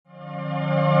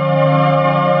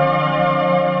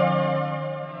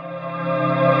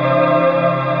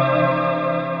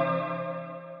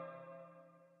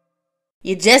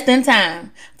You're just in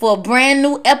time for a brand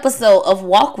new episode of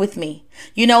Walk With Me.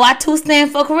 You know why 2 stand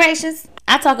for corrections?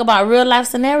 I talk about real life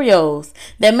scenarios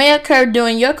that may occur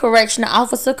during your correctional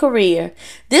officer career.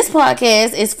 This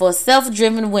podcast is for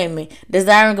self-driven women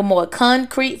desiring a more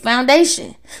concrete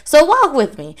foundation. So walk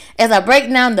with me as I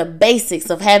break down the basics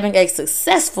of having a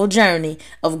successful journey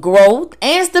of growth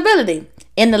and stability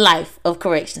in the life of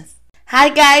corrections. Hi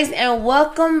guys, and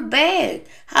welcome back.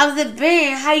 How's it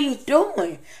been? How you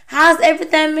doing? How's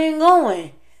everything been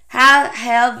going? How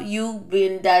have you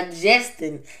been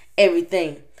digesting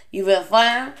everything? You been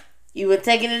fine? You been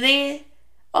taking it in?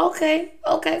 Okay,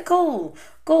 cool.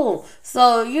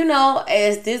 So,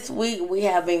 as this week we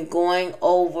have been going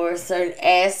over certain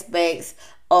aspects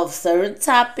of certain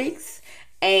topics,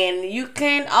 and you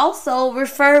can also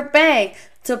refer back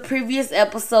to previous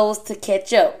episodes to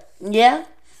catch up. Yeah?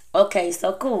 Okay,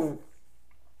 so cool.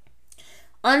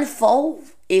 Unfold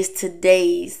is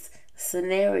today's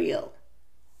scenario.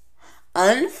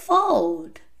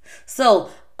 Unfold. So,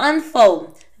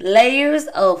 unfold. Layers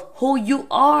of who you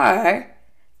are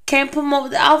can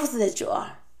promote the officer that you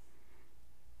are.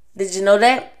 Did you know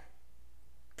that?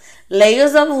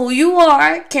 Layers of who you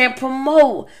are can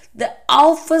promote the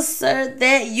officer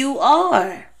that you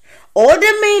are, or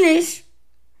diminish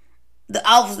the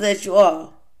officer that you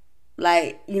are.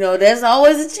 There's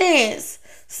always a chance.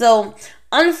 So,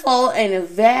 unfold and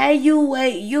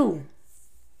evaluate you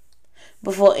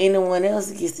before anyone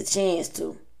else gets the chance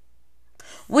to.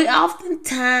 We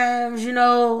oftentimes,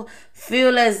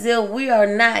 feel as if we are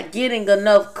not getting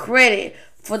enough credit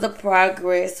for the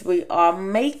progress we are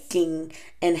making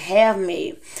and have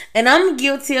made. And I'm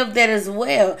guilty of that as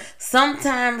well.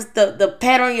 Sometimes the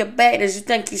pat on your back that you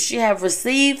think you should have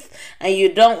received and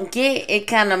you don't get, it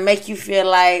kind of make you feel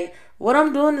like, what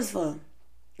I'm doing this for?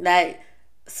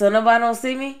 So nobody don't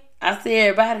see me? I see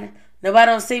everybody. Nobody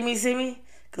don't see me?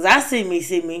 Because I see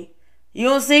me. You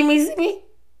don't see me?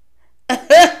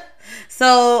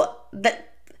 So,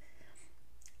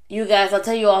 you guys, I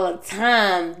tell you all the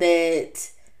time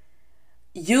that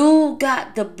you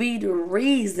got to be the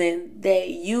reason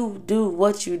that you do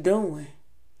what you're doing.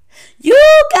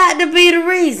 You got to be the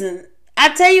reason. I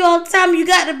tell you all the time, you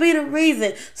got to be the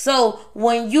reason. So,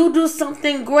 when you do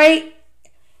something great,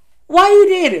 why you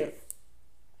did it?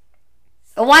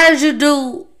 And why did you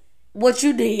do what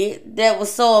you did that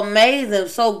was so amazing,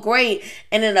 so great,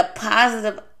 and in a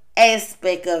positive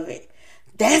aspect of it?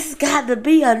 That's got to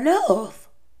be enough.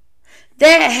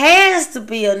 That has to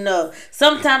be enough.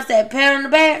 Sometimes that pat on the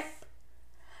back,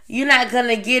 you're not going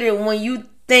to get it when you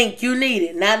think you need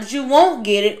it. Not that you won't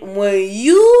get it when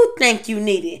you think you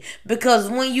need it. Because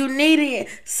when you need it,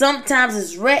 sometimes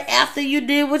it's right after you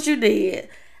did what you did.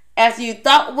 After you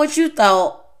thought what you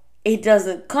thought, it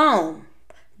doesn't come.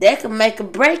 That can make or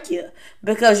break you.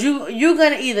 Because you're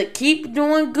going to either keep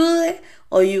doing good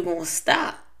or you're going to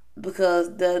stop.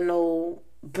 Because there's no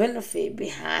benefit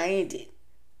behind it.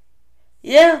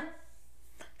 Yeah.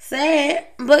 Sad,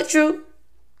 but true.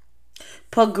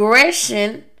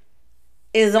 Progression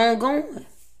is ongoing.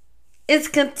 It's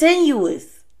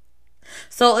continuous.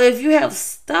 So if you have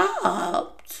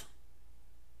stopped,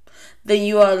 then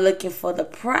you are looking for the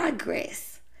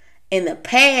progress in the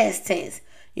past tense.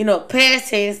 Past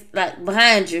tense, like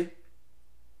behind you.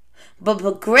 But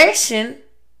progression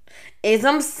is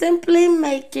I'm simply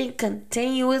making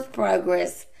continuous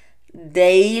progress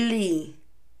daily.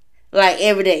 Like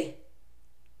every day.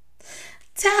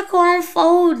 Tackle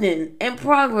unfolding and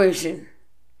progression.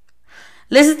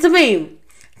 Listen to me.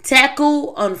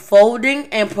 Tackle unfolding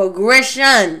and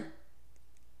progression.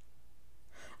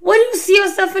 What do you see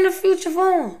yourself in the future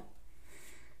for?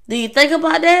 Do you think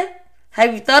about that?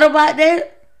 Have you thought about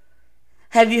that?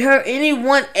 Have you heard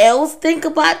anyone else think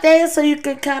about that so you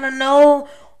can kind of know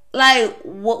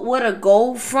what to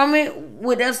go from it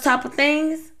with those type of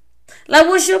things?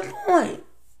 What's your point?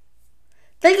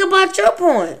 Think about your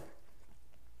point.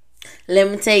 Let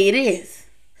me tell you this.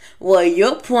 Well,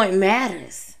 your point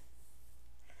matters.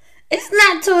 It's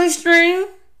not too extreme.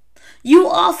 You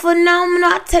are phenomenal.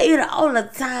 I tell you that all the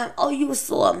time. Oh, you are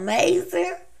so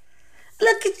amazing.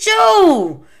 Look at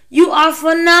you. You are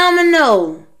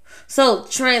phenomenal. So,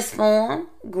 transform,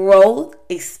 growth,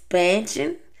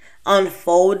 expansion,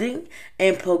 unfolding,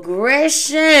 and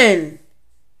progression.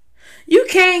 You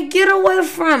can't get away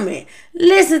from it.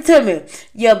 Listen to me.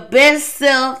 Your best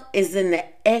self is in the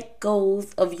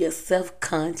echoes of your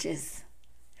self-conscious.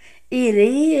 It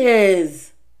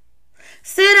is.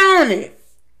 Sit on it.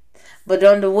 But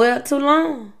don't dwell too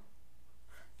long.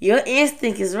 Your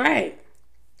instinct is right.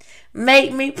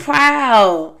 Make me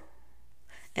proud.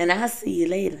 And I'll see you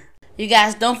later. You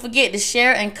guys don't forget to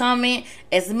share and comment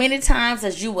as many times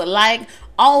as you would like.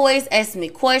 Always ask me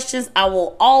questions. I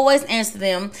will always answer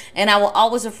them, and I will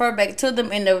always refer back to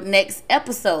them in the next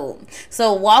episode.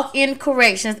 So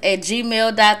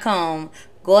walkincorrections@gmail.com.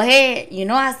 Go ahead. You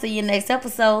know I'll see you next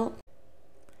episode.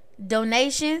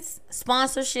 Donations,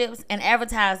 sponsorships, and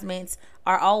advertisements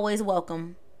are always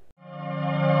welcome.